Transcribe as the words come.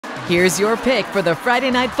Here's your pick for the Friday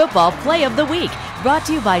Night Football Play of the Week, brought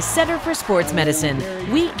to you by Center for Sports Medicine.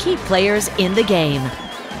 We keep players in the game.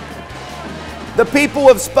 The people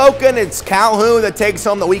have spoken. It's Calhoun that takes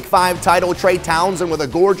home the Week 5 title. Trey Townsend with a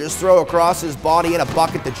gorgeous throw across his body in a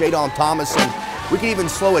bucket to Jadon Thomason. We can even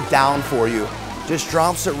slow it down for you. Just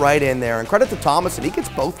drops it right in there. And credit to Thomason, he gets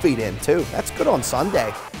both feet in too. That's good on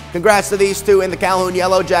Sunday. Congrats to these two in the Calhoun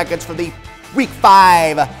Yellow Jackets for the Week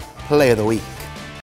 5 Play of the Week.